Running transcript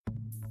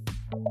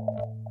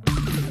Hello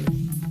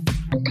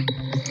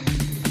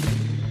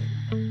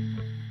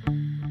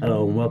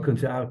and welcome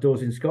to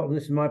Outdoors in Scotland.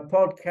 This is my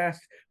podcast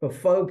for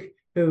folk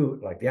who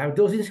like the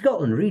outdoors in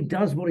Scotland. Read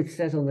does what it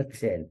says on the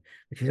tin,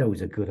 which is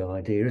always a good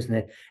idea,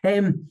 isn't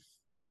it?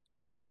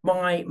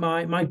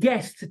 My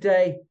guest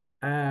today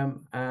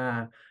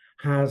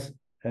has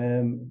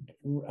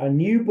a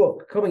new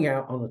book coming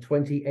out on the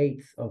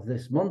 28th of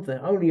this month, in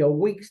only a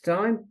week's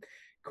time,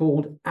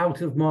 called Out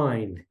of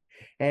Mind,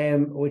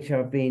 which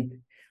I've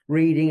been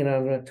reading and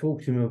I'm going to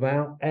talk to him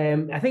about.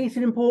 I think it's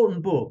an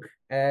important book.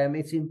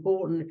 It's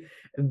important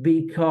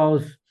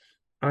because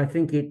I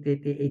think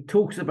it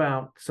talks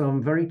about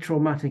some very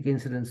traumatic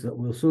incidents that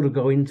we'll sort of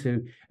go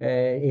into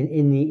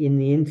in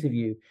the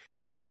interview.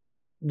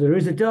 There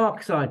is a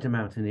dark side to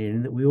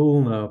mountaineering that we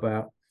all know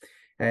about.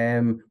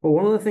 But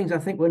one of the things I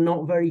think we're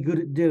not very good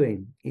at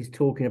doing is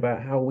talking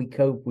about how we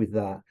cope with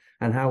that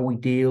and how we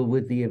deal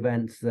with the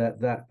events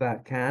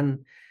that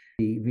can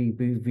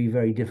be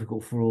very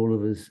difficult for all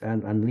of us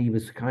and leave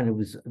us kind of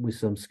with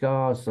some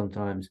scars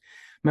sometimes.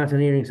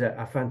 Mountaineering is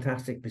a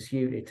fantastic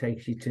pursuit. It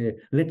takes you to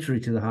literally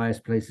to the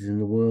highest places in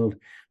the world,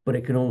 but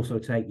it can also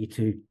take you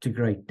to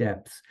great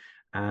depths.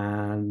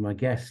 And my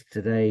guest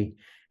today,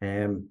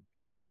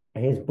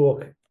 his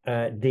book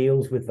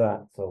deals with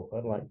that. So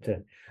I'd like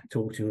to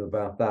talk to him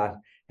about that.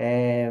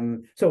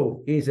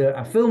 So he's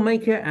a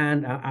filmmaker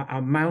and a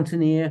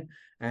mountaineer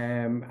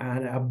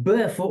and a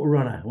barefoot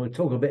runner. We'll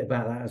talk a bit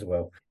about that as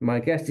well. My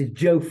guest is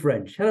Joe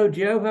French. Hello,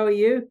 Joe. How are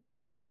you?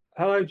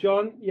 Hello,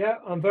 John. Yeah,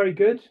 I'm very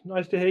good.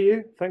 Nice to hear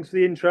you. Thanks for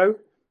the intro.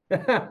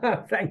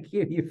 Thank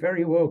you. You're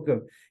very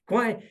welcome.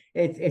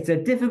 It's a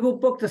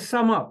difficult book to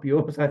sum up,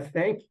 yours, I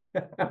think.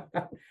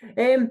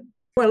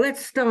 Well,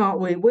 let's start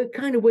with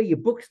kind of where your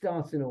book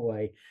starts in a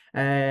way.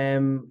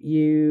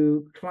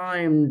 You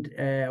climbed,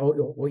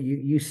 or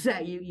you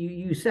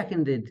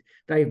seconded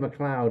Dave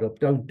McLeod up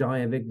 "Don't Die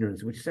of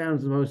Ignorance," which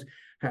sounds the most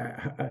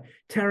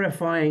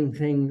terrifying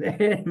thing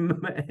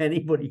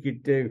anybody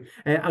could do.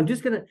 I'm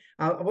just gonna.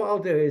 What I'll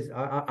do is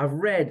I've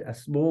read a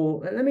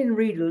small. Let me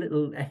read a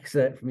little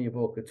excerpt from your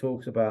book that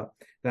talks about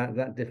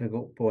that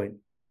difficult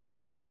point.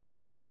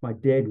 My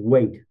dead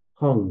weight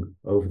hung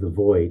over the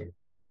void.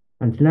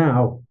 And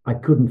now I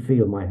couldn't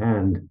feel my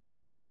hand.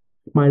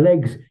 My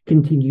legs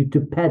continued to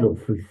pedal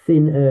through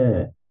thin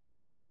air.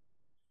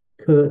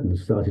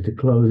 Curtains started to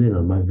close in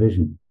on my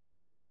vision.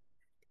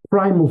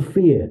 Primal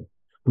fear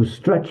was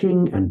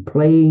stretching and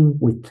playing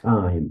with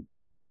time.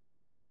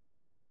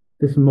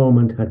 This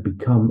moment had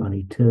become an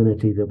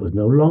eternity that was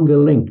no longer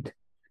linked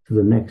to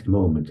the next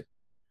moment,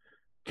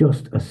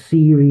 just a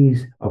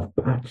series of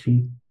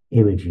patchy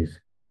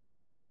images.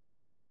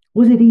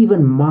 Was it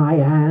even my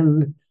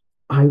hand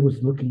I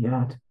was looking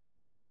at?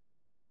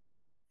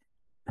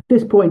 At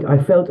this point, I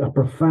felt a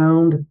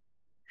profound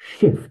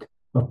shift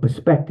of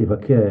perspective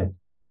occur.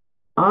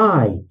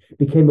 I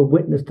became a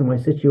witness to my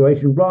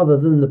situation rather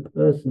than the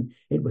person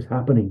it was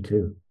happening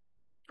to.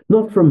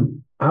 Not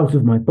from out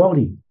of my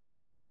body,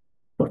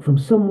 but from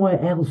somewhere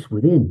else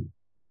within.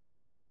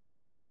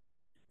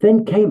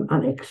 Then came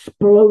an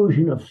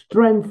explosion of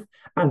strength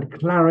and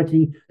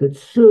clarity that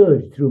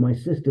surged through my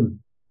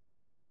system,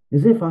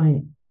 as if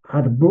I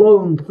had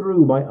blown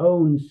through my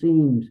own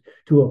seams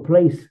to a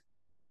place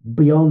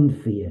beyond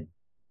fear.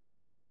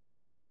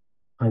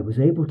 I was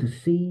able to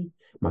see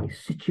my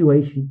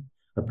situation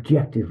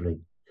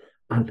objectively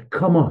and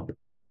come up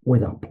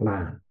with a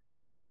plan.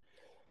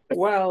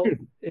 Well,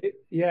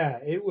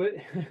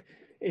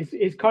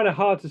 it's kind of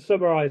hard to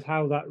summarize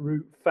how that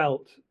route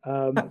felt,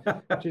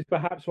 which is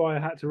perhaps why I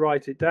had to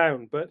write it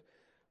down. But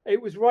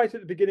it was right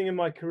at the beginning of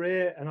my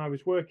career, and I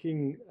was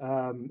working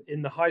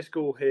in the high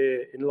school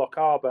here in Loch,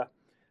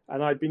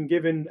 and I'd been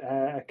given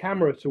a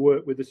camera to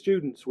work with the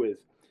students with.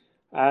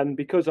 And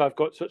because I've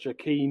got such a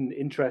keen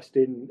interest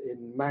in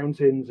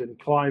mountains and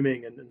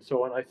climbing and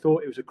so on, I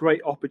thought it was a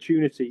great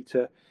opportunity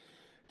to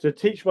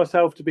teach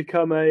myself to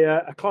become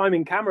a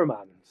climbing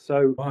cameraman.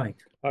 So, Right.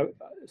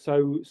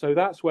 so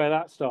that's where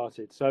that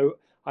started. So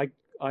I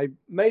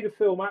made a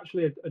film,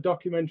 actually a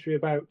documentary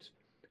about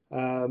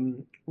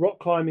rock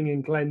climbing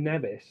in Glen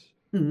Nevis.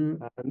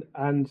 Mm-hmm.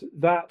 And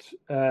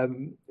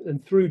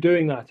through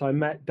doing that, I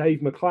met Dave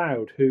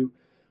McLeod, who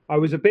I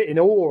was a bit in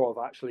awe of,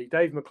 actually.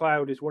 Dave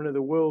McLeod is one of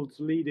the world's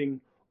leading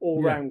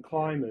all-round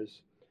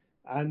climbers.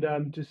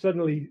 And to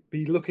suddenly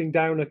be looking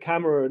down a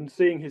camera and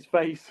seeing his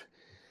face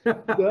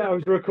that I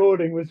was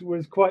recording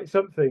was quite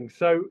something.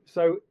 So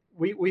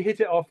we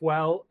hit it off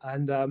well.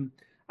 And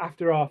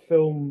after our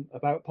film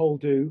about Paul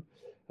Dew,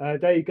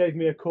 Dave gave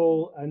me a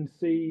call and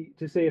see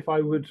if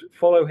I would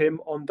follow him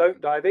on Don't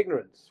Die of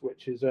Ignorance,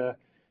 which is an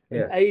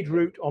aid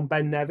route on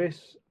Ben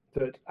Nevis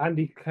that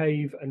Andy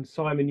Cave and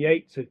Simon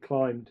Yates had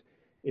climbed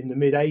in the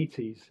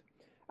mid-80s.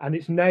 And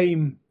its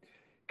name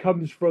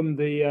comes from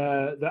the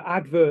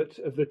advert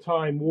of the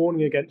time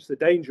warning against the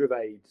danger of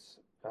AIDS.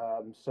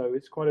 So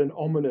it's quite an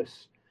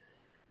ominous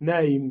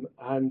name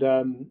and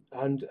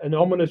an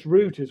ominous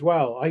route as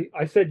well.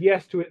 I said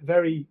yes to it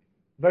very,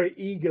 very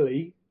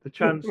eagerly, the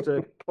chance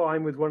to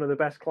climb with one of the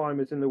best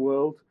climbers in the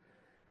world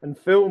and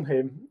film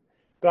him.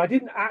 but I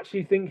didn't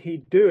actually think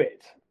he'd do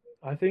it.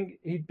 I think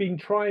he'd been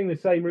trying the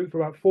same route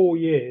for about 4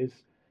 years,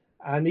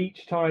 and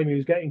each time he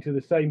was getting to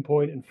the same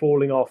point and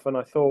falling off. And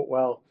I thought,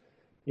 well,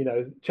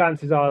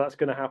 chances are that's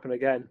going to happen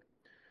again.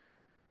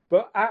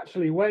 But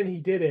actually, when he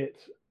did it,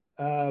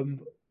 um,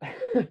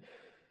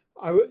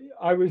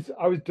 I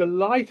was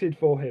delighted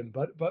for him,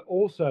 but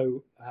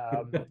also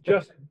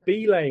just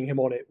belaying him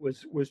on it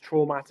was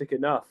traumatic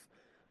enough.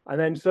 And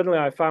then suddenly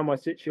I found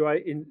myself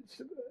in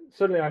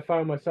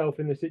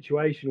the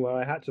situation where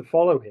I had to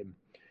follow him.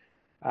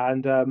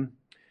 And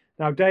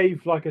now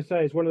Dave, like I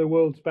say, is one of the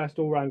world's best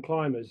all-round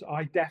climbers.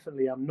 I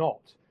definitely am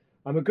not.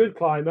 I'm a good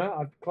climber.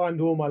 I've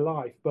climbed all my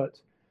life, but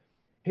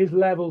his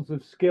levels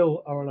of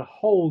skill are on a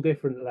whole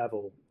different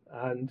level.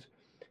 And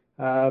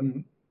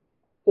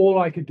all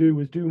I could do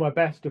was do my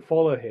best to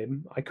follow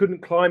him. I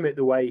couldn't climb it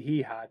the way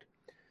he had.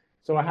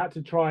 So I had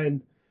to try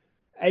and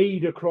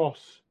aid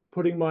across,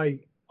 putting my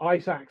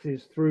ice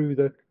axes through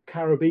the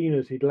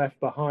carabiners he'd left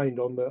behind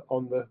on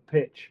the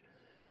pitch.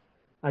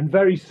 And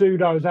very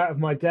soon I was out of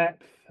my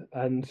depth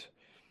and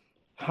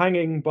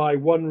hanging by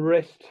one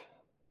wrist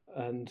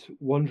and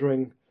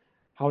wondering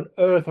how on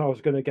earth I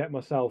was going to get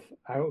myself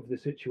out of the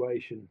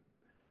situation.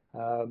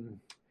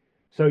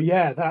 So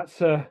yeah,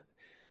 that's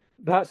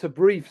a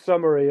brief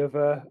summary of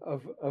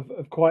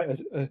quite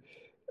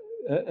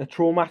a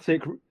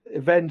traumatic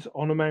event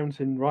on a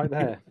mountain right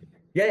there.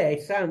 Yeah,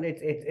 it sounded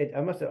it.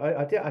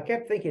 I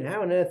kept thinking,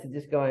 how on earth did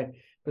this guy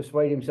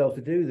persuade himself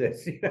to do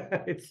this?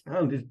 It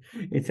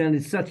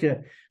sounded such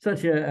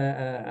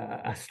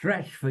a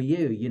stretch for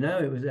you.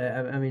 It was.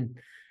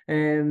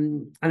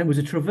 And it was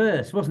a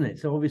traverse, wasn't it?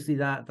 So obviously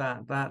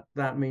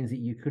that means that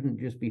you couldn't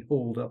just be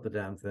hauled up the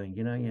damn thing.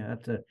 You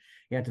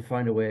had to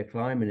find a way of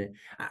climbing it.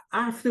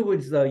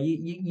 Afterwards, though,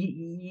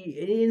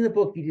 you in the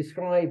book you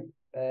describe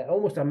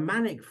almost a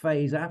manic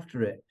phase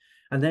after it,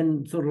 and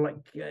then sort of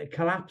like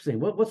collapsing.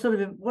 What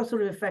sort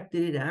of effect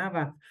did it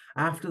have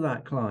after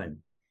that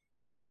climb?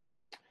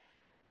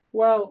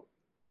 Well,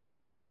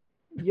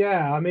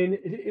 yeah, I mean,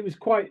 it's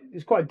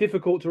quite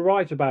difficult to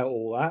write about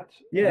all that.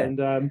 Yeah.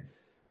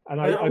 And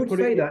I would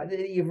say it,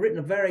 that you've written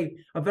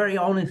a very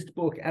honest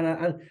book,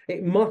 and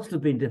it must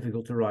have been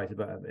difficult to write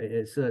about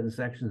certain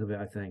sections of it,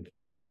 I think.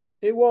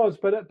 It was,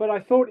 but I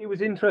thought it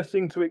was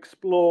interesting to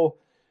explore.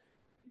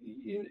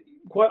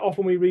 Quite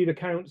often we read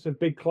accounts of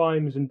big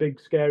climbs and big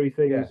scary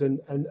things, Yeah.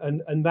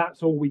 and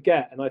that's all we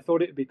get. And I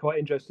thought it'd be quite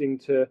interesting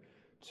to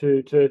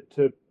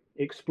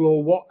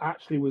explore what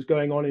actually was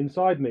going on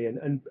inside me,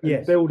 and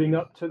Yes. building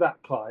up to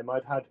that climb,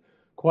 I'd had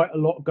quite a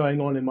lot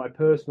going on in my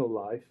personal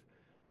life,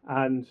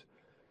 and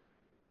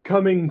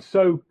coming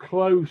so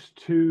close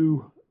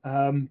to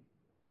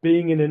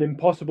being in an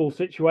impossible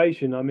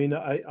situation. I mean,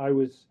 I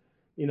was,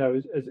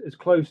 as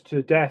close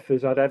to death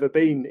as I'd ever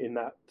been in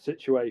that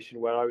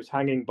situation where I was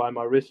hanging by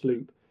my wrist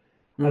loop.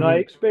 And I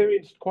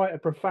experienced quite a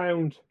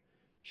profound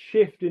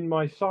shift in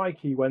my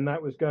psyche when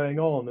that was going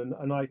on.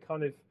 And I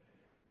kind of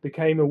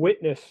became a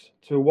witness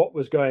to what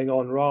was going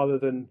on rather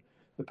than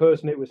the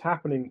person it was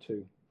happening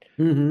to.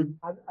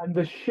 And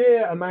the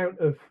sheer amount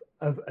of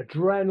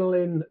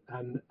adrenaline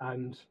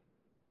and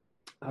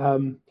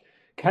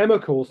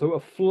chemicals that were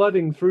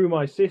flooding through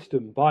my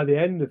system by the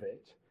end of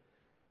it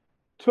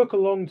took a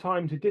long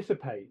time to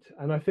dissipate.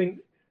 And I think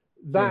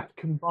that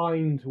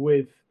combined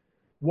with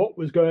what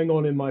was going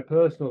on in my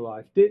personal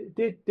life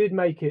did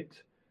make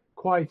it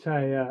quite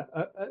a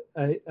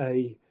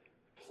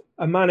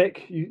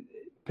manic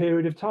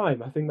period of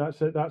time. I think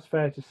that's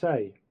fair to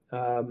say.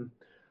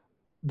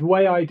 The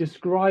way I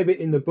describe it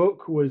in the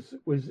book was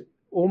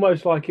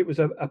almost like it was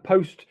a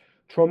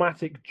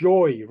post-traumatic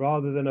joy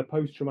rather than a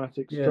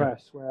post-traumatic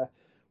stress,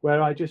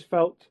 where I just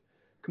felt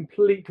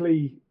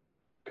completely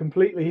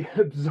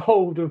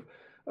absolved of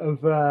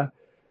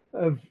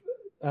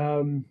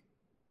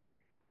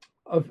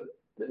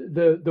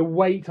the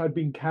weight I'd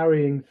been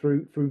carrying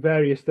through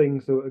various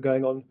things that were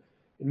going on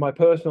in my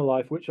personal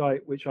life, which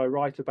I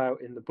write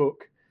about in the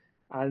book,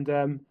 and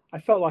I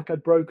felt like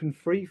I'd broken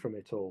free from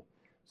it all.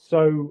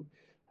 So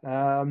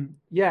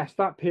yes,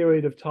 that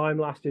period of time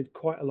lasted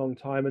quite a long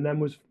time, and then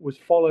was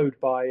followed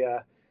by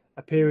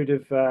a period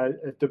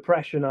of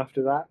depression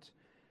after that.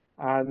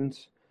 And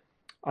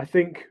I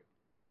think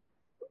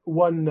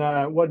one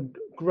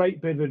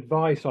great bit of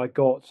advice I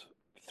got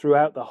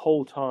throughout the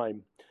whole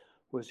time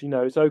was,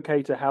 it's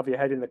okay to have your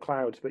head in the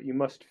clouds, but you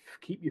must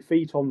keep your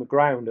feet on the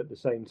ground at the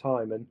same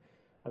time. And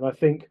I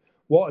think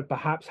what had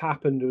perhaps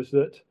happened was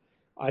that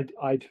I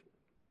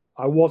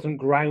wasn't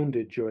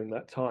grounded during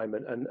that time,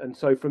 and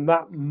so from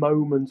that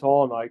moment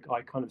on, I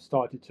kind of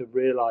started to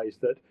realize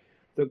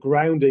that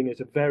grounding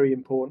is a very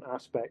important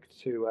aspect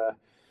to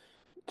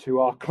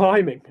our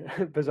climbing,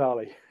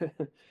 bizarrely.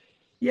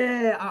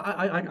 Yeah,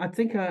 I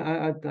think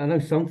I know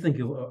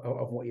something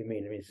of what you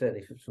mean. I mean,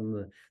 certainly from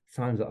the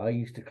times that I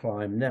used to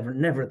climb,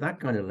 never at that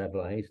kind of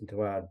level, I hasten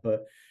to add,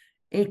 but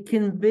it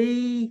can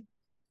be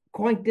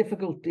quite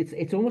difficult.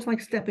 It's almost like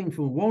stepping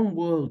from one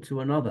world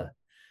to another,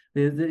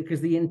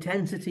 Because the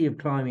intensity of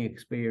climbing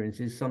experience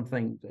is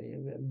something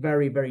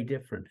very, very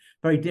different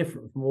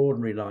from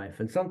ordinary life.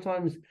 And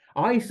sometimes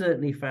I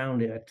certainly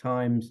found it at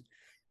times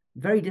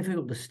very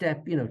difficult to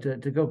step,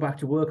 to go back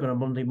to work on a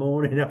Monday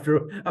morning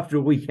after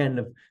a weekend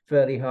of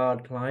fairly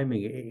hard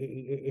climbing.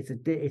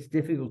 It's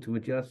difficult to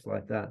adjust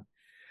like that.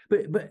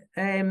 But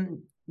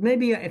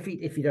maybe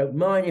if you don't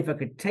mind, if I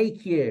could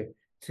take you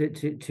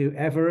to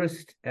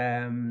Everest,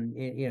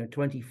 in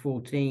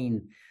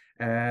 2014.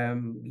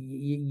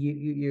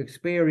 You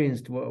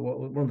experienced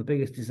one of the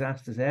biggest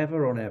disasters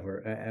ever on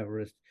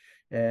Everest.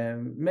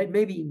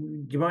 Maybe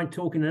do you mind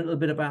talking a little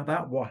bit about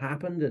that? What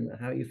happened and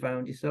how you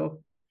found yourself?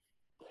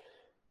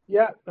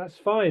 Yeah, that's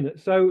fine.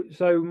 So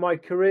my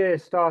career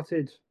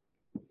started,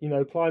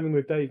 climbing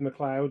with Dave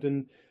McLeod,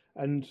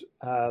 and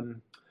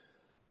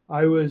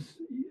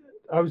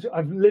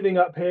I'm living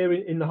up here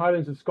in the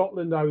Highlands of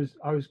Scotland. I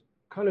was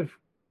kind of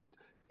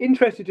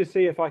interested to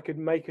see if I could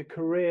make a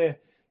career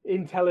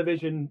in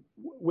television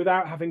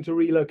without having to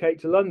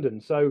relocate to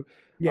London. So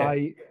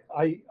Yeah.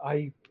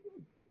 I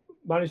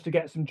managed to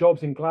get some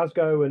jobs in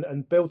Glasgow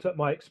and built up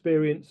my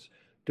experience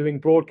doing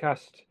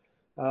broadcast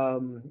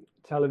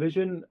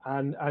television,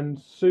 and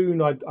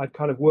soon I'd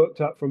kind of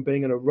worked up from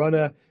being a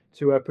runner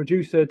to a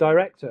producer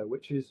director,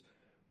 which is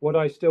what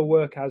I still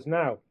work as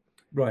now.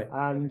 Right.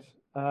 And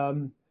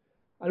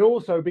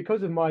also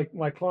because of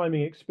my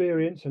climbing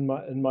experience and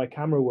my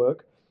camera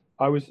work,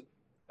 I was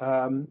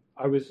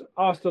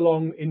asked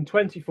along in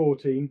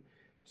 2014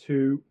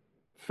 to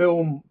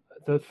film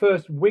the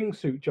first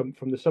wingsuit jump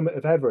from the summit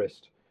of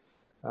Everest,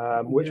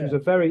 which was a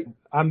very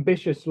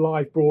ambitious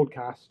live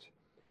broadcast,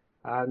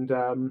 and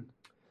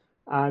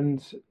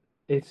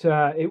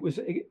it was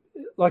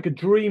like a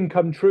dream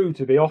come true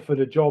to be offered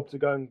a job to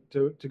go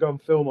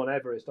and film on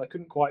Everest. I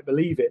couldn't quite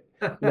believe it.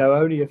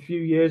 Only a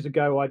few years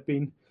ago I'd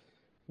been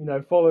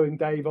following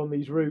Dave on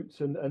these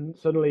routes, and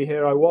suddenly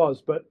here I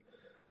was.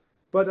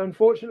 But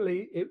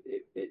unfortunately,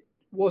 it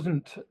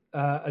wasn't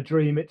a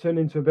dream. It turned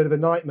into a bit of a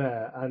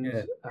nightmare.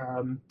 And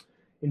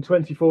in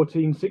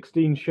 2014,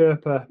 16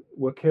 Sherpa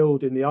were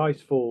killed in the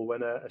icefall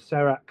when a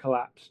serac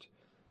collapsed.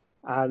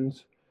 And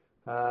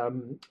I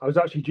was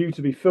actually due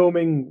to be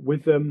filming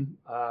with them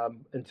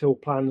until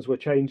plans were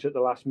changed at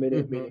the last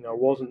minute, meaning I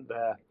wasn't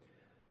there.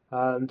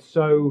 And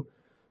so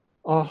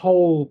our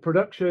whole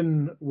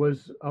production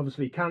was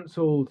obviously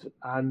cancelled,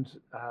 and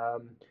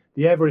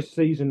the Everest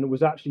season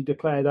was actually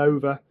declared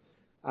over.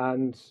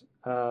 And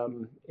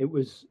it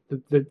was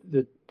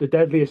the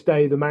deadliest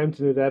day the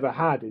mountain had ever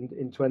had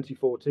in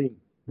 2014.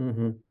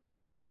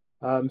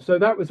 So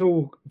that was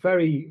all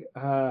very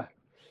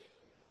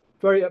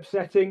very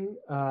upsetting.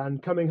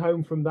 And coming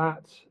home from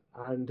that,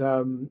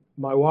 and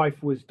my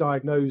wife was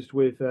diagnosed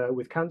with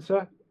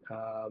cancer,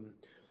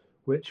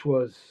 which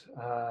was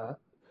a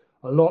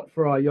lot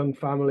for our young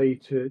family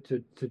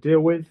to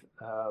deal with.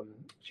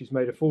 She's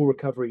made a full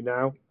recovery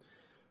now.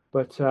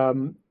 But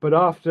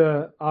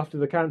after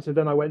the cancer,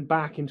 then I went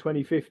back in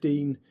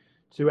 2015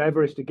 to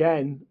Everest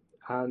again,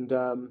 and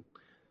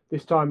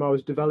this time I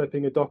was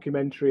developing a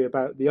documentary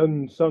about the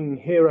unsung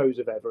heroes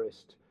of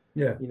Everest.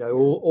 Yeah.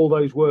 All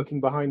those working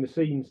behind the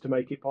scenes to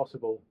make it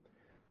possible.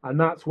 And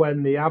that's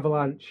when the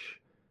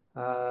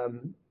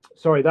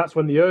that's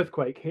when the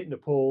earthquake hit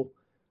Nepal,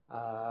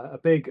 a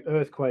big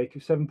earthquake, a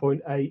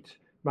 7.8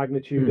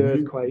 magnitude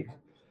earthquake,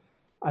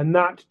 and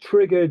that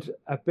triggered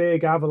a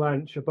big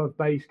avalanche above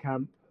base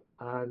camp.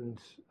 And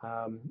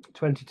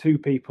 22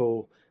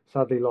 people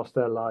sadly lost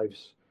their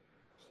lives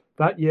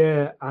that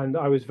year, and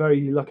I was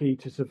very lucky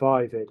to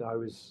survive it. I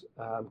was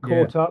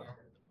caught up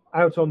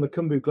out on the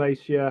Khumbu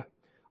Glacier.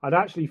 I'd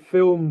actually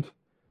filmed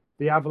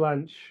the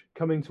avalanche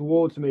coming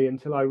towards me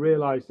until I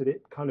realized that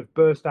it kind of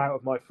burst out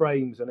of my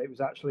frames and it was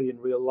actually in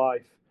real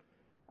life.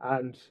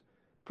 And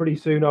pretty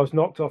soon I was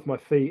knocked off my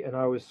feet and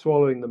I was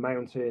swallowing the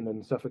mountain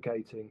and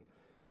suffocating.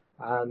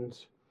 And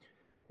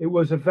it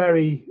was a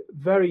very,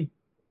 very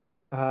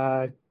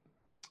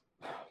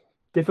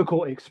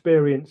difficult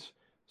experience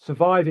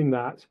surviving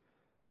that,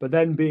 but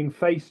then being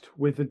faced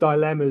with the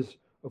dilemmas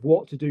of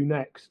what to do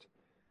next.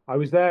 I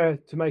was there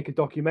to make a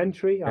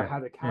documentary. I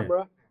had a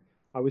camera.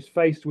 I was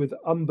faced with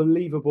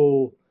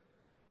unbelievable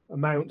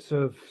amounts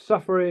of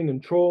suffering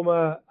and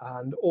trauma,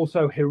 and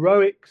also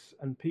heroics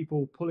and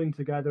people pulling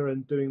together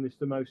and doing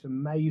the most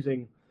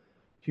amazing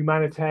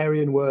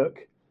humanitarian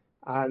work.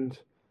 And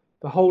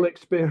the whole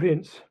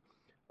experience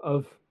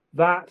of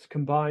that,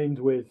 combined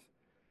with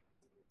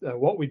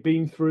what we'd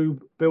been through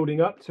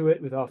building up to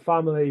it with our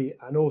family,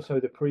 and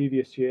also the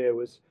previous year,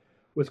 was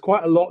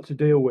quite a lot to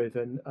deal with,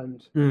 and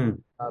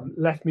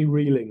left me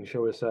reeling,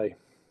 shall we say.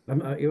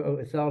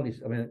 It's hardly,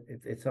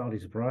 it's hardly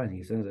surprising,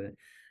 isn't it?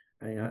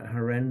 A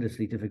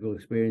horrendously difficult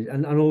experience,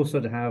 and also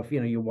to have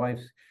your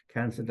wife's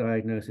cancer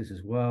diagnosis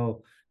as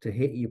well to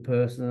hit you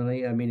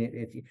personally.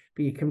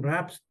 But you can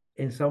perhaps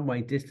in some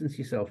way distance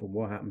yourself from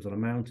what happens on a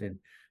mountain,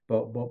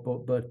 but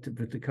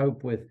to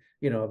cope with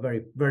a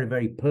very, very,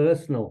 very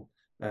personal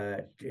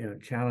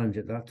challenge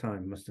at that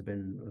time must have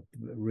been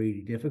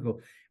really difficult.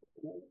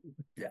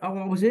 I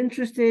was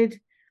interested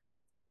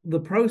the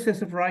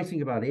process of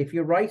writing about it, if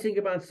you're writing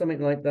about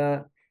something like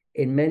that,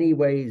 in many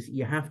ways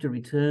you have to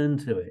return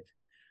to it.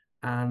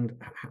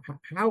 And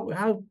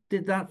how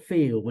did that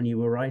feel when you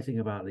were writing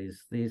about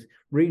these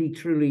really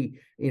truly,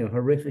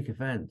 horrific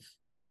events?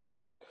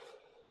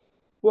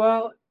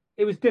 Well,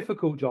 it was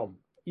difficult, John.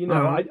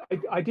 Uh-huh.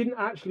 I didn't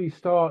actually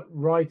start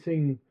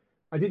writing.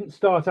 I didn't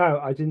start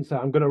out. I didn't say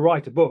I'm going to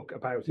write a book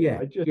about it. Yeah,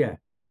 I just yeah.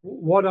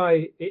 what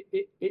I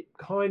it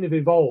kind of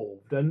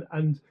evolved,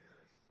 and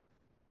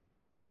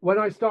when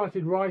I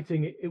started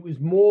writing, it was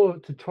more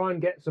to try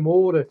and get some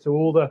order to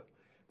all the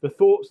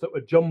thoughts that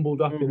were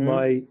jumbled up Hmm.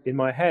 in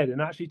my head,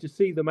 and actually to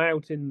see them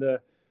out in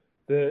the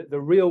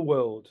real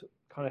world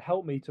kind of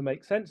helped me to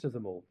make sense of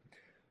them all.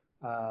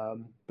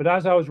 But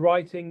as I was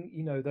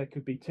writing, there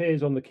could be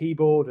tears on the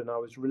keyboard, and I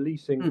was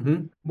releasing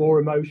Hmm. more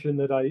emotion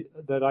that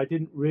I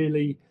didn't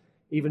really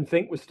even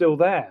think was still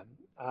there.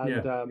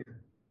 Yeah.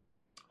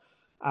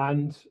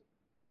 And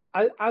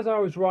as I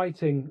was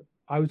writing,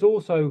 I was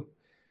also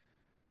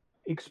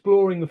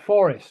exploring the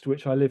forest,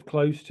 which I live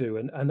close to,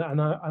 and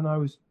I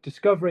was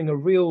discovering a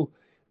real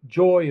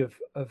joy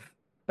of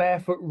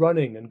barefoot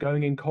running and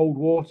going in cold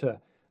water,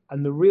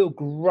 and the real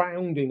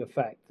grounding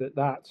effect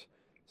that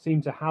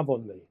seemed to have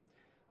on me.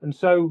 And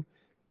so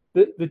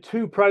the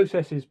two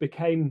processes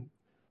became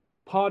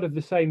part of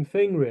the same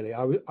thing, really.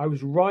 I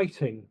was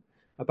writing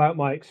about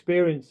my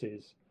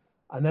experiences,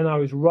 and then I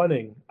was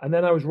running, and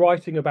then I was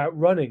writing about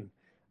running.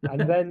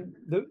 And then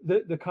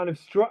the kind of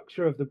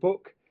structure of the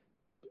book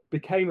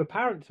became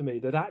apparent to me,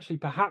 that actually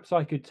perhaps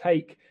I could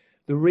take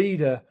the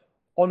reader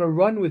on a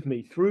run with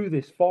me through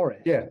this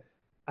forest. Yeah.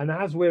 And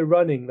as we're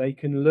running, they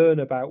can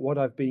learn about what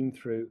I've been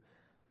through,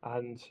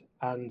 and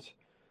and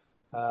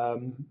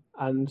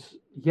and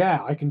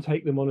yeah, I can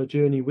take them on a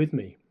journey with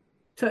me.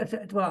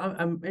 Well,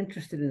 I'm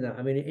interested in that.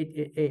 I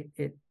mean,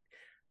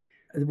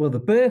 well, the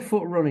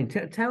barefoot running.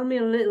 Tell me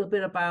a little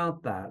bit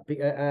about that.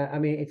 I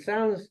mean, it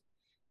sounds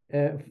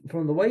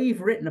from the way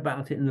you've written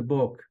about it in the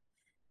book,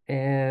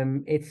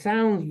 it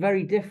sounds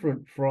very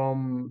different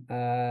from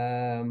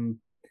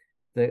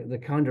the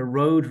kind of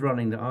road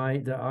running that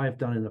I've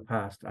done in the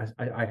past.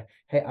 I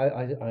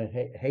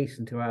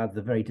hasten to add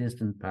the very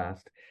distant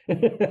past.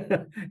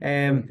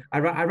 I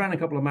ran a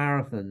couple of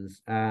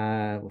marathons,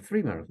 well,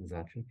 three marathons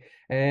actually.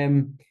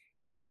 And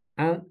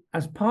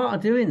as part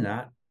of doing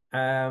that,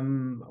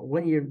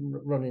 when you're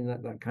running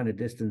that kind of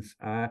distance,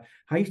 I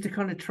used to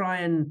kind of try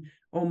and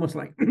almost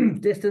like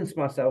distance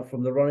myself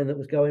from the running that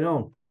was going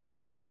on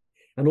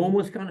and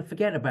almost kind of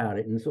forget about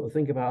it and sort of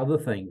think about other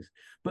things.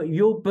 But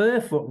your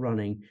barefoot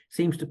running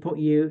seems to put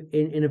you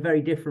in a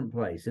very different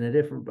place, in a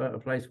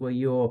different place where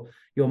you're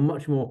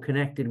much more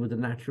connected with the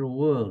natural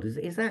world.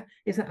 Is that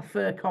a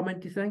fair comment,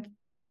 do you think?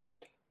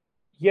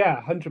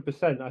 Yeah,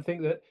 100%. I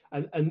think that,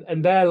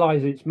 and there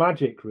lies its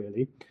magic,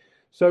 really.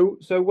 So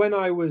when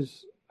I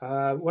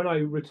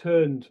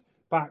returned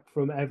back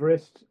from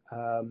Everest,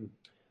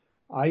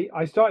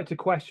 I started to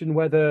question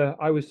whether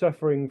I was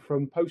suffering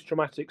from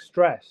post-traumatic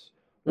stress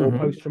or Hmm.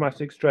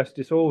 post-traumatic stress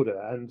disorder,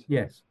 and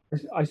Yes.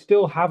 I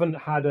still haven't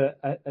had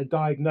a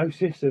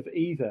diagnosis of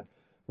either.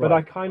 But I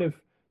Right. kind of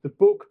the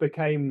book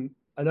became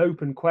an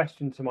open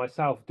question to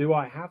myself: do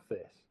I have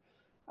this?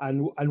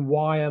 And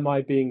why am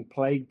I being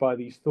plagued by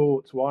these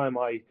thoughts? Why am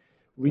I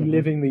Hmm.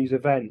 reliving these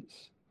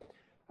events?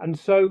 And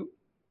so,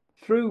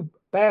 through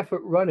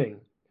barefoot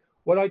running,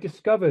 what I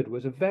discovered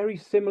was a very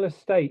similar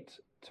state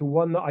to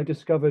one that I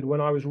discovered when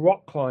I was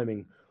rock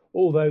climbing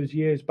all those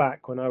years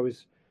back when I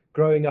was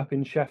growing up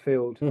in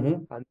Sheffield,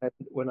 Hmm. and then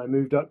when I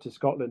moved up to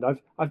Scotland.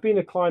 I've been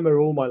a climber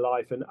all my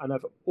life, and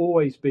I've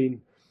always been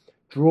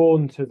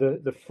drawn to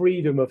the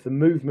freedom of the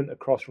movement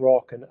across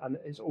rock, and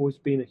it's always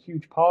been a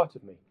huge part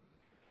of me.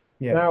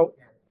 Yeah. Now,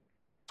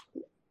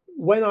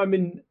 when I'm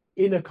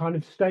in a kind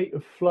of state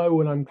of flow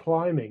when I'm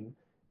climbing,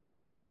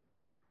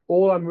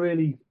 all I'm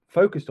really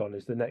focused on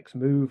is the next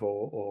move,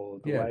 or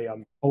the Yeah. way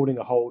I'm holding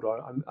a hold.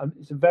 Or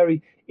it's a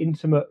very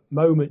intimate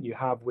moment you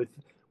have with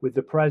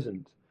the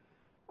present.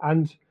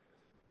 And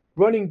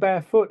running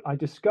barefoot, I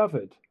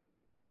discovered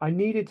I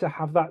needed to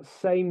have that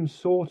same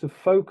sort of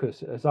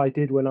focus as I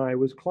did when I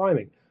was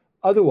climbing.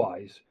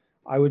 Otherwise,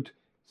 I would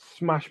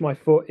smash my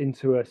foot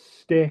into a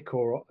stick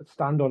or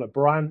stand on a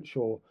branch,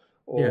 Yeah.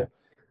 or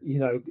you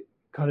know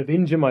kind of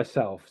injure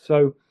myself.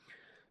 So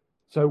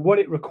what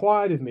it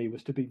required of me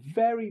was to be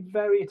very,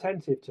 very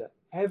attentive to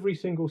every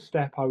single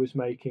step I was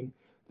making,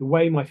 the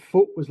way my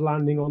foot was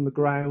landing on the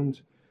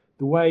ground,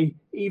 the way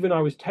even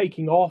I was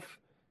taking off,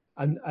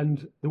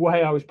 and the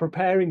way I was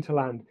preparing to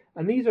land.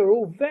 And these are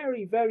all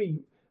very, very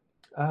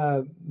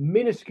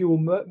minuscule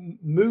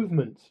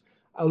movements,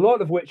 a lot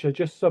of which are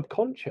just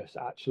subconscious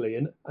actually.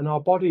 And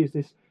our body is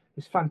this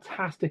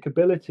fantastic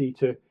ability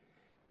to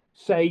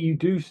say you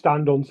do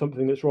stand on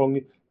something that's wrong,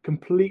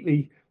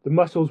 completely the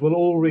muscles will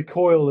all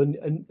recoil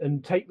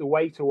and take the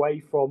weight away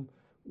from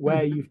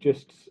where you've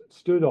just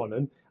stood on.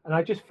 And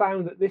I just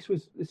found that this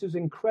was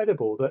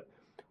incredible, that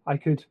I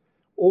could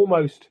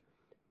almost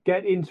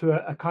get into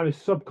a kind of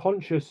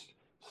subconscious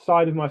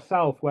side of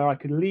myself where I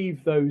could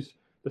leave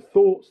the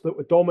thoughts that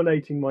were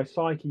dominating my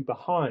psyche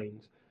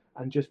behind,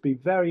 and just be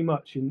very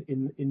much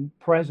in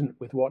present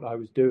with what I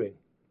was doing.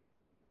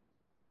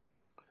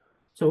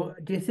 So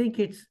do you think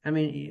it's, I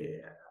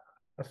mean,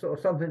 a sort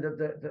of something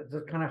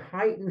that kind of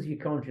heightens your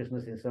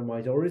consciousness in some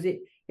ways, or is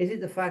it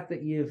the fact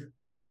that you've,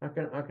 I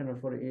can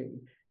afford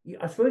it.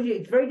 I suppose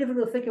it's very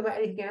difficult to think about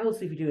anything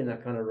else if you're doing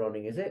that kind of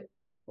running, is it?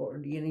 Or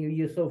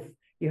you're sort of,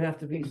 you have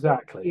to be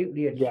Exactly.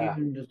 acutely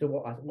attuned as to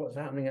what's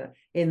happening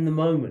in the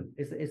moment.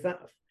 Is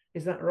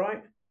that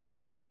right?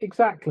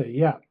 Exactly.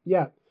 Yeah.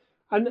 Yeah.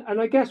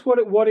 And I guess what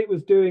it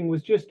was doing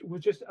was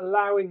just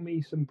allowing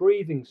me some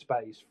breathing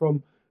space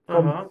from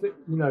Uh-huh.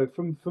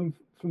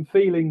 from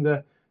feeling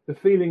the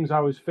feelings I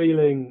was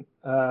feeling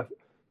that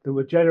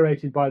were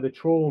generated by the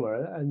trauma,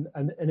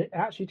 and it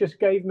actually just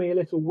gave me a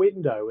little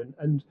window,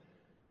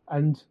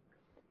 and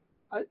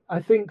I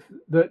think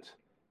that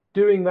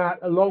doing that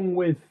along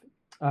with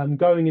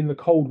going in the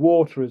cold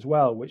water as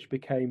well, which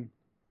became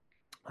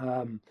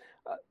um,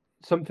 uh,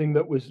 something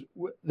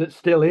that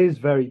still is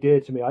very dear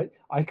to me.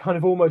 I kind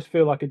of almost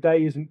feel like a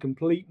day isn't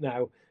complete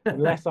now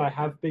unless I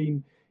have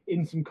been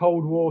in some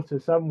cold water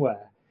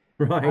somewhere.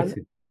 Right.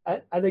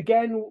 And and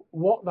again,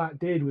 what that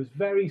did was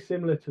very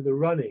similar to the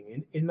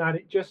running in that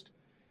it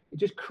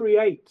just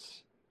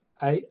creates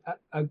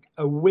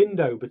a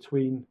window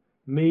between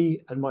me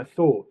and my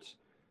thoughts.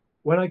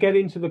 When I get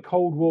into the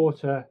cold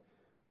water,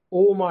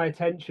 all my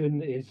attention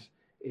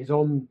is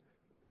on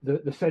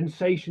the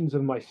sensations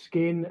of my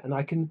skin, and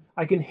I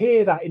can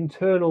hear that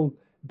internal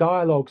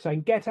dialogue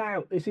saying, "Get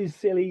out! This is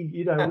silly.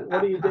 You know,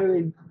 what are you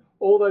doing?"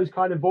 All those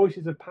kind of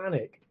voices of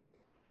panic.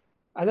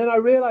 And then I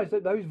realized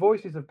that those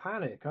voices of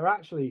panic are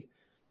actually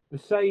the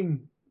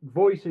same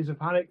voices of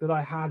panic that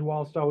I had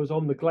whilst I was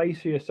on the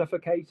glacier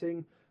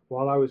suffocating,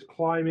 while I was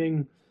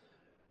climbing.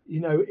 You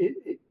know,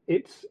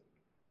 it's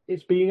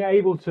being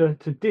able to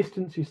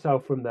distance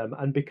yourself from them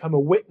and become a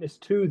witness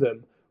to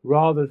them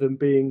rather than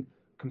being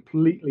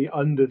completely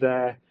under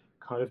their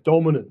kind of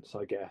dominance,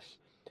 I guess.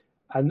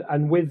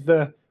 And with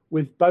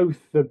both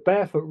the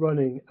barefoot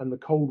running and the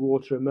cold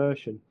water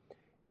immersion,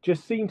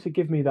 just seemed to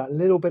give me that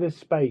little bit of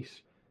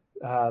space,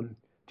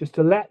 just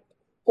to let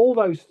all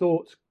those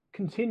thoughts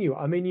continue.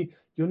 I mean,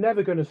 you're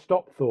never going to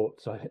stop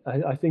thoughts.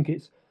 I think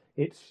it's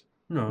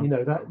No.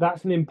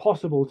 that's an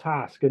impossible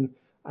task, and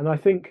I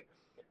think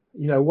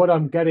what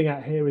I'm getting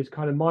at here is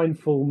kind of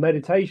mindful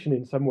meditation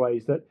in some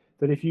ways, that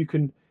if you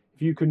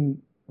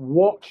can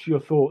watch your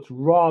thoughts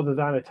rather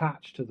than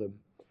attach to them,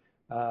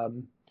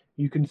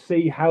 you can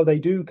see how they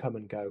do come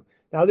and go.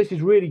 Now, this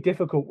is really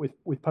difficult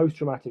with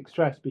post-traumatic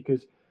stress,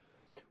 because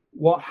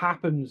what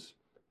happens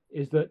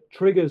is that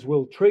triggers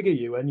will trigger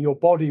you, and your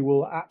body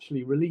will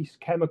actually release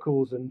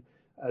chemicals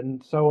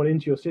and so on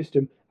into your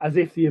system as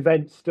if the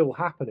event's still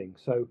happening.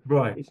 So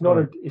Right. it's not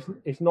Right.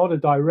 it's not a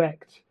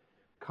direct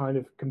kind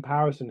of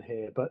comparison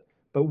here, but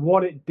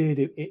what it did,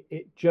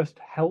 it just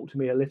helped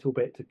me a little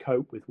bit to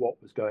cope with what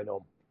was going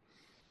on.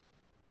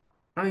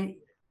 I mean,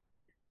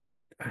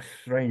 a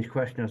strange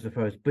question, I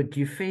suppose, but do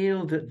you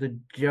feel that the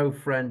Joe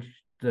French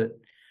that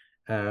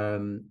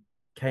um,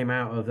 came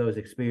out of those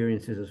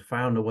experiences has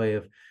found a way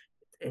of,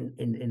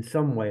 in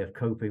some way, of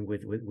coping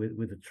with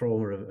the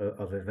trauma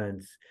of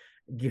events?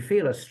 Do you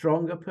feel a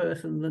stronger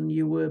person than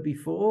you were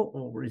before,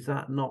 or is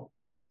that not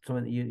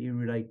something that you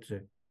relate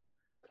to?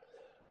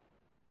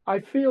 I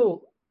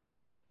feel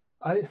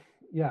I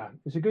Yeah,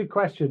 it's a good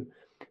question.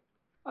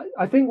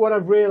 I think what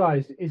I've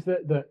realized is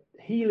that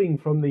healing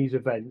from these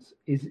events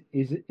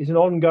is an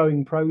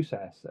ongoing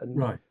process,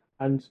 Right.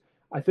 and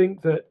I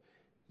think that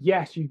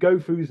yes, you go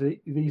through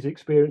these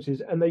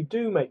experiences, and they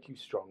do make you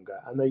stronger,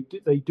 and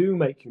they do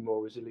make you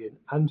more resilient,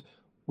 and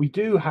we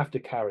do have to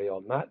carry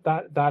on.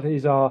 That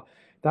is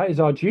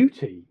our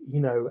duty,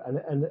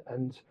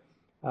 and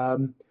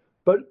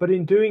but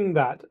in doing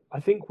that, I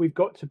think we've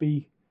got to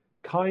be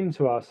kind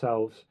to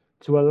ourselves,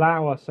 to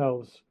allow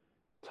ourselves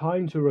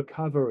time to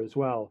recover as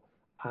well,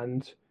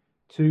 and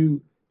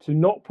to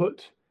not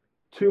put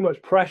too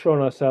much pressure on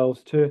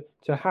ourselves to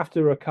have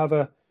to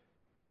recover,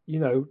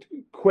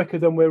 quicker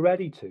than we're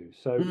ready to.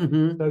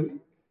 Mm-hmm. So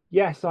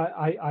yes,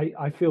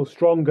 I feel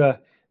stronger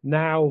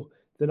now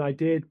than I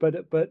did, but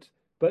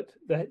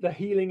the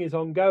healing is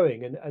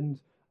ongoing, and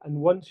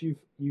once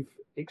you've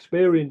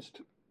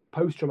experienced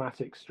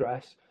post-traumatic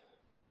stress,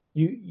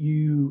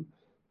 you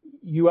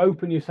you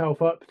open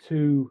yourself up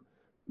to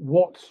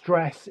what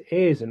stress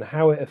is and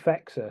how it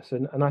affects us,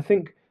 and I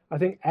think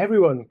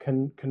everyone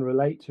can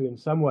relate to, in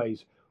some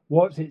ways,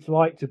 what it's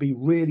like to be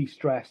really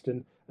stressed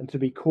and to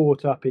be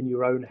caught up in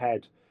your own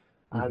head,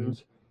 Mm-hmm.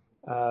 and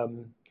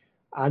um,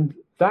 and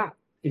that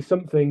is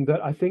something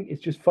that I think is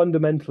just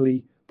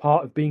fundamentally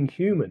part of being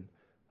human,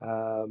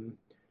 um,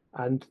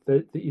 and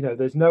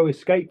there's no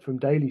escape from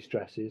daily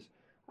stresses,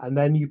 and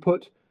then you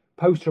put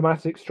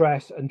post-traumatic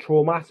stress and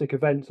traumatic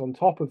events on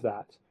top of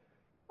that,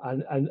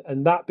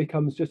 and that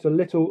becomes just a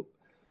little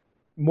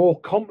more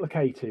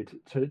complicated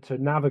to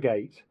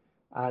navigate.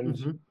 And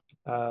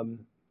Mm-hmm. um,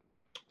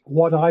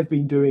 what I've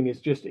been doing is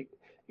just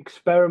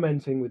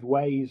experimenting with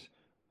ways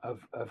of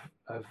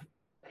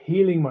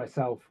healing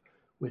myself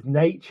with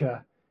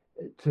nature,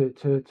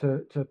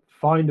 to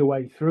find a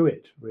way through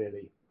it,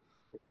 really.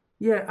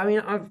 Yeah, I mean,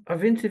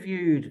 I've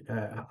interviewed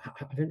a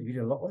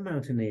lot of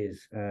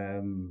mountaineers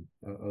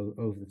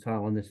over the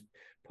time on this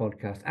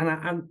podcast,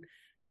 and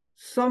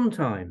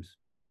sometimes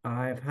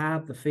I've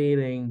had the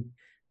feeling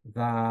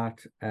that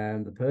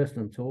the person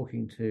I'm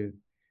talking to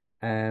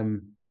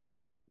um,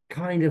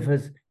 kind of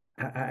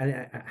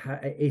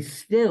is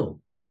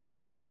still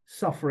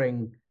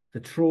suffering the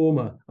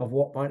trauma of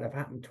what might have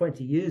happened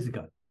 20 years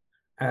ago.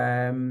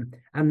 And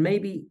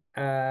maybe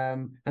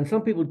and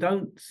some people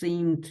don't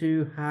seem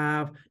to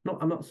have, not,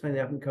 I'm not saying they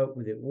haven't coped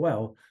with it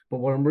well, but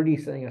what I'm really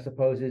saying, I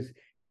suppose, is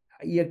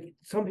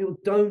some people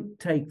don't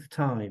take the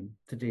time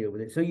to deal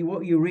with it. So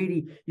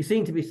you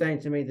seem to be saying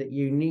to me that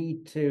you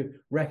need to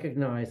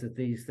recognize that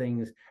these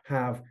things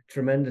have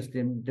tremendous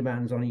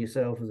demands on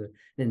yourself as an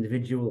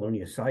individual, on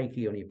your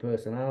psyche, on your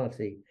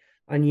personality,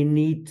 and you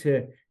need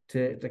to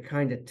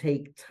kind of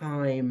take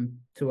time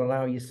to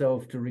allow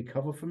yourself to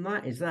recover from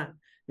that. Is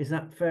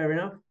that fair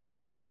enough?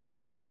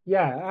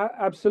 Yeah,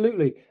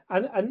 absolutely.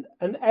 And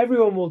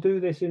everyone will do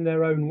this in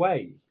their own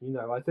way.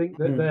 I think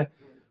that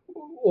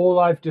all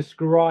I've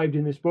described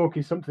in this book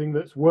is something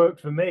that's worked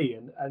for me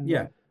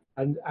Yeah.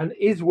 and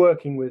is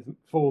working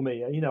for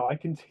me. I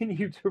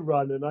continue to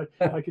run, and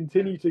I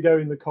continue to go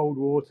in the cold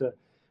water,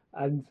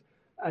 and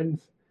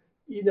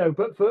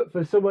but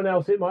for someone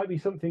else it might be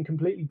something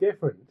completely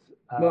different.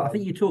 Well, I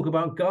think you talk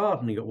about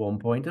gardening at one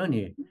point, don't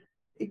you?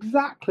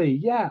 Exactly.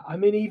 Yeah. I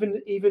mean,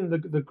 even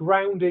the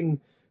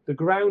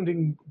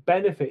grounding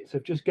benefits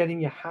of just getting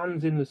your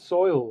hands in the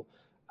soil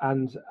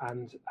and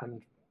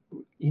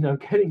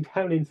getting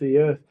down into the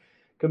earth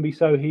can be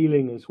so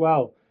healing as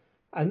well.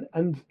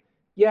 And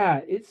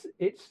yeah, it's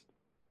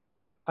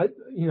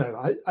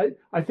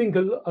I think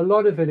a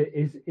lot of it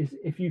is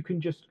if you can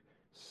just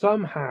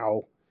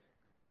somehow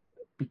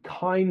be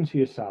kind to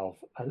yourself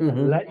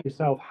and let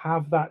yourself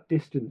have that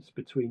distance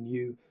between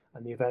you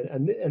and the event.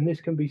 And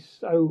this can be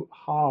so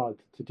hard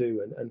to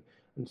do. And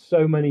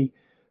so many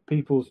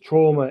people's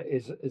trauma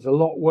is a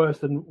lot worse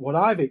than what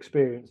I've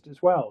experienced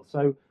as well.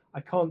 So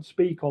I can't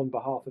speak on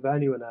behalf of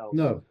anyone else.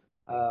 No.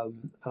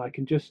 And I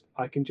can just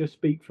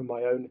speak from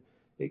my own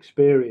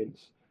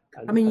experience.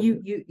 I mean,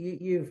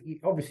 you've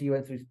obviously you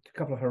went through a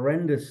couple of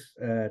horrendous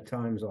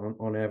times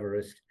on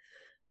Everest,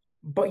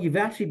 but you've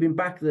actually been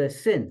back there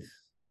since.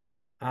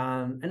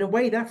 In a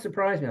way, that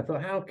surprised me. I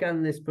thought, how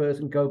can this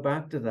person go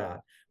back to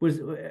that?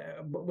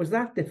 Was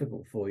that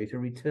difficult for you to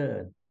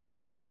return?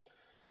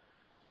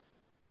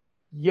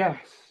 Yes,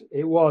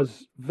 it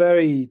was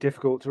very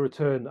difficult to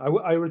return.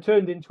 I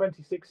returned in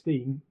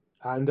 2016,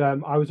 and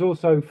I was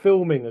also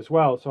filming as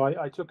well. So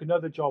I took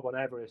another job on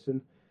Everest,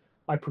 and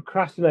I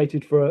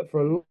procrastinated for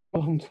a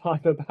long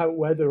time about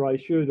whether I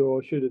should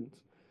or shouldn't.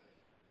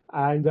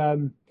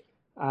 And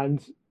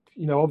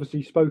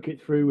obviously spoke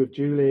it through with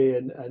Julie,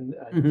 and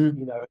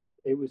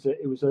it was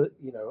a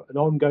an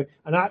ongoing,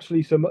 and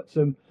actually some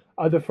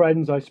other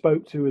friends I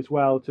spoke to as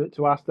well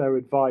to ask their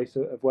advice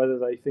of whether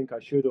they think I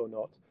should or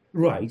not.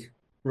 Right,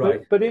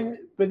 right, But in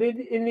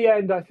the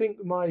end, I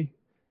think my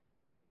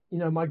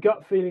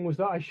gut feeling was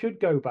that I should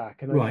go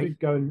back and I right. should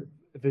go and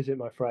visit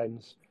my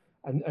friends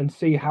and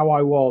see how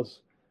I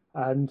was.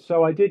 And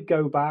so I did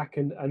go back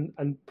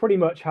and pretty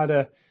much had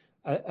a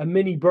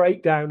mini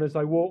breakdown as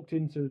I walked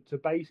into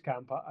base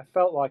camp. I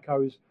felt like I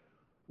was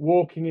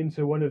walking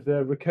into one of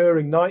the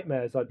recurring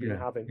nightmares I'd been Yeah,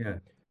 having. yeah.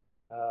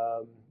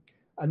 Um,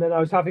 and then I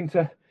was having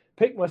to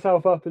pick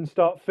myself up and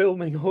start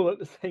filming all at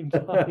the same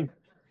time.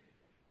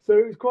 So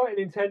it was quite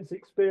an intense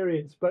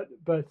experience, but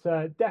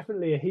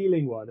definitely a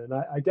healing one, and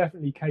I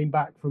definitely came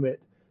back from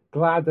it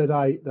glad that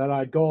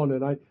I'd gone,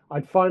 and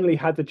I'd finally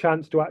had the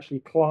chance to actually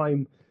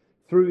climb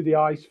through the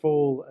ice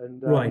fall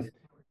Right.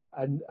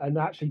 and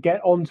actually get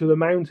onto the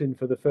mountain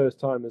for the first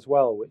time as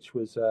well, which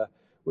was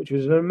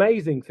an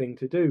amazing thing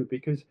to do,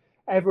 because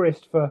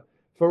Everest, for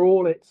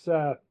all its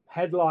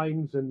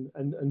headlines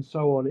and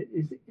so on,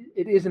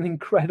 it is an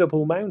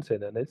incredible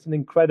mountain, and it's an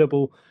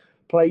incredible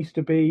place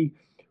to be,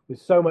 with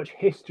so much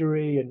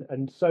history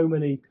and so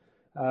many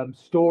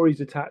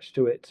stories attached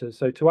to it.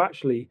 So to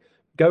actually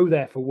go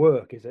there for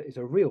work is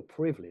a real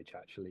privilege,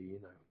 actually,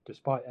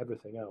 despite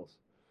everything else.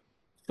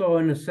 So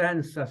in a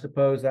sense, I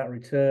suppose that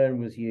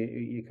return was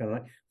you kind of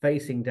like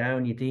facing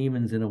down your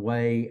demons in a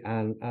way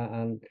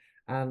and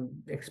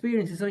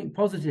experiencing something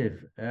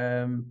positive.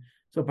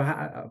 So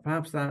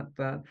perhaps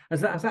that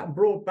has that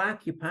brought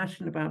back your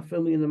passion about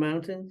filming in the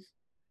mountains?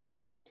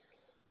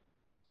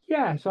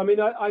 Yes, I mean,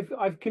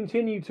 I've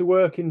continued to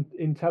work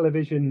in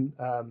television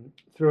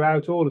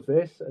throughout all of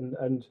this,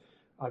 and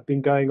I've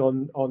been going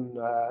on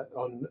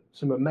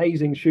some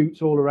amazing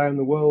shoots all around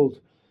the world,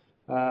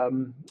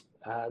 and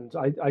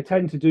I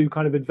tend to do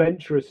kind of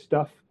adventurous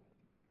stuff.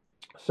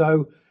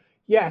 So,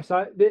 yes,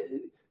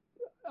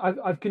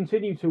 I've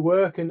continued to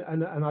work, and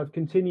I've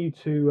continued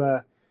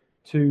to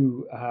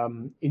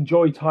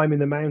enjoy time in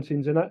the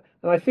mountains, and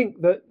I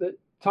think that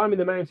time in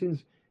the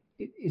mountains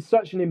is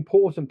such an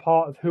important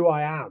part of who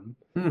I am,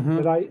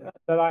 Mm-hmm.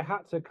 that I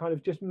had to kind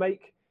of just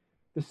make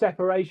the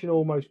separation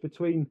almost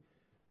between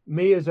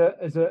me as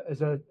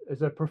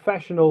a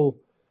professional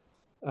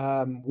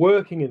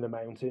working in the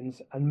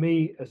mountains, and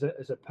me as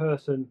a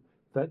person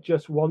that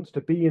just wants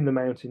to be in the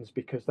mountains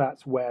because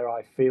that's where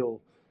I feel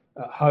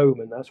at home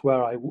and that's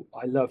where I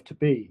love to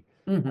be.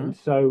 Mm-hmm. And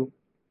so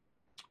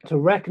to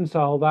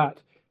reconcile that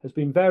has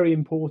been very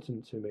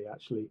important to me,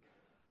 actually.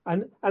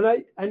 And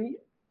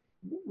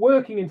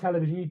working in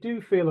television, you do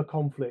feel a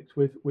conflict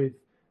with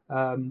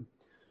um,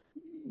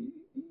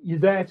 you're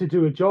there to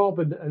do a job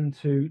and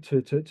to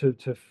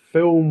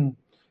film,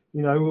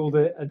 all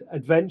the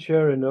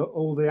adventure and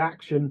all the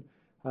action,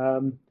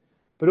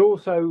 but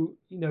also,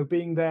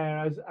 being there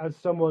as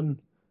someone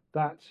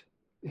that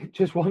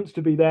just wants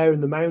to be there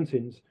in the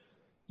mountains.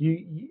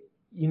 You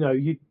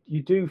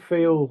do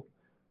feel,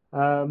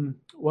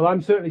 well,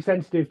 I'm certainly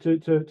sensitive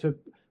to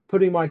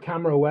putting my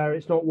camera where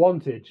it's not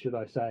wanted, should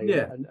I say,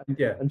 Yeah.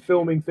 Yeah. and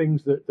filming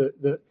things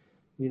that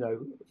you know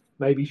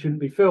maybe shouldn't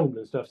be filmed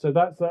and stuff. So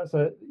that's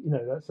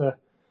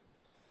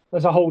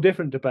a whole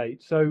different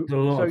debate. So There's a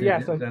lot,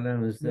 yes,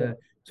 yeah.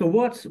 So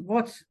what's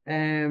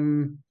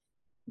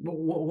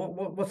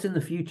in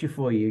the future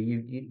for you?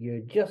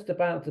 You're just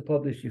about to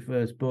publish your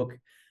first book.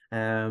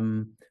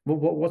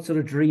 What sort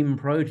of dream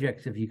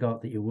projects have you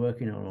got that you're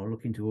working on or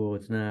looking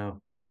towards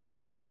now?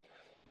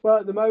 Well,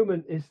 at the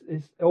moment,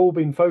 it's all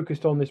been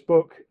focused on this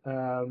book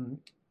for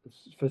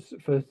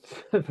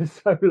for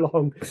so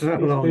long. So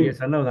It's long, been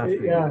yes, I know that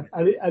yeah,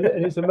 feeling. and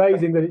it's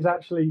amazing that it's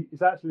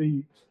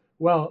actually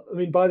well. I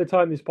mean, by the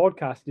time this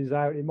podcast is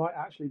out, it might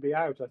actually be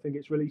out. I think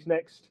it's released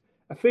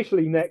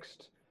officially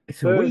next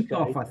It's a week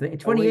off, Thursday. I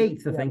think. A week,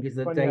 28th, I yeah, think, is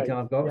the date 28th,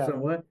 I've got yeah,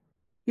 somewhere.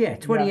 Yeah, yeah,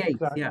 28th,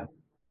 exactly. yeah.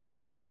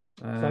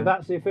 So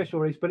that's the official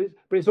release, but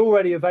it's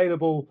already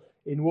available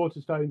in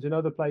Waterstones and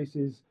other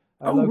places,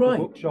 Oh, local right.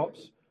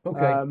 bookshops.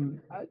 Okay.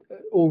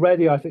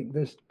 Already, I think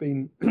there's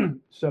been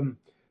some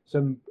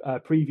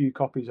preview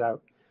copies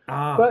out.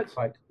 Ah, But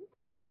right.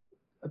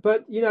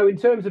 in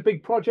terms of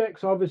big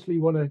projects, obviously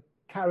want to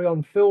carry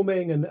on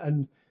filming,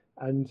 and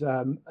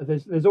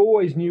there's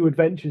always new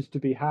adventures to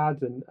be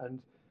had, and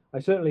I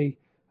certainly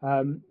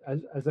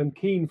as I'm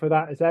keen for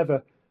that as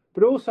ever.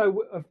 But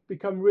also I've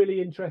become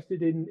really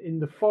interested in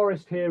the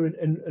forest here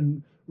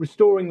and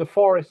restoring the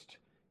forest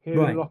here in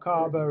Right.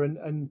 Lochaber,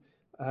 and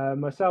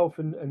myself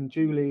and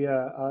Julie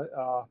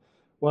are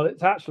well,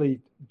 it's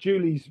actually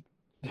Julie's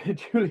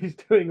Julie's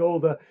doing all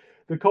the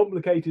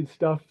complicated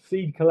stuff,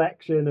 seed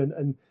collection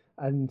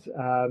and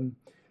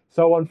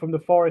so on from the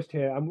forest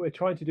here, and we're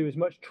trying to do as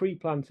much tree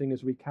planting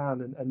as we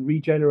can and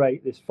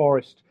regenerate this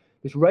forest,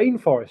 this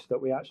rainforest that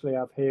we actually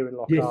have here in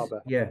Yes.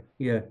 Lochaber. Yeah.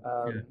 Yeah.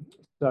 Yeah.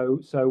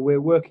 Um, so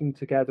we're working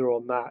together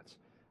on that,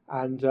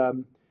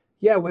 and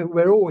yeah,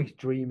 we're always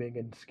dreaming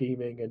and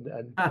scheming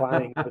and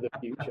planning for the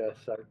future.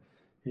 So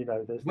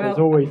there's Well,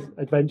 always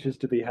adventures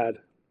to be had.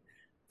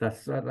 that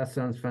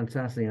sounds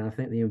fantastic. And I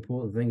think the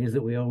important thing is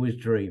that we always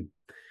dream.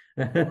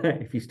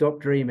 If you stop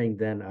dreaming,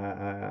 then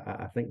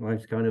I think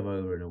life's kind of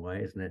over in a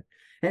way, isn't it?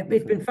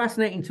 It's been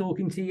fascinating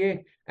talking to you.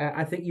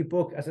 I think your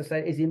book, as I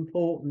say, is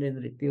important in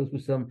that it deals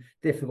with some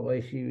difficult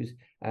issues.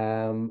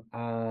 And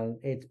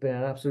it's been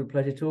an absolute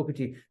pleasure talking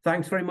to you.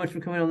 Thanks very much for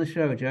coming on the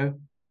show, Joe.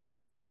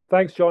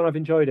 Thanks, John. I've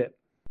enjoyed it.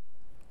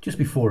 Just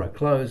before I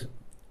close,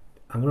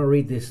 I'm going to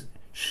read this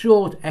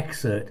short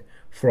excerpt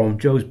from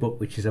Joe's book,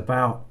 which is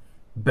about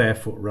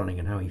barefoot running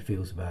and how he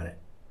feels about it.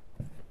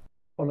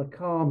 On a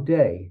calm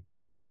day,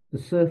 the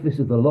surface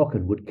of the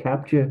lochan would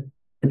capture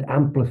and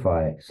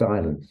amplify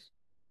silence.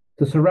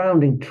 The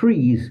surrounding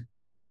trees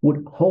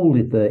would hold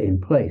it there in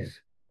place.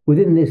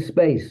 Within this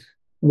space,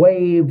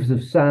 waves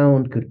of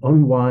sound could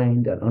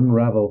unwind and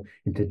unravel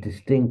into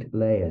distinct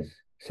layers,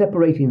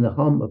 separating the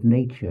hum of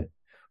nature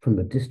from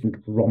the distant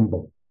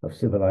rumble of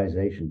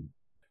civilization,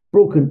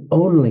 broken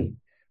only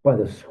by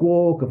the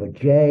squawk of a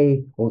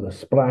jay or the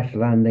splash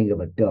landing of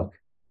a duck.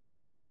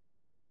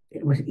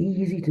 It was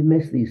easy to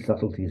miss these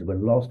subtleties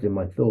when lost in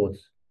my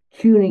thoughts.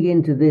 Tuning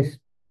into this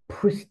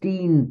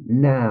pristine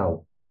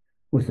now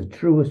was the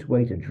truest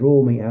way to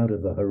draw me out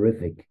of the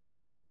horrific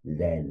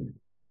then.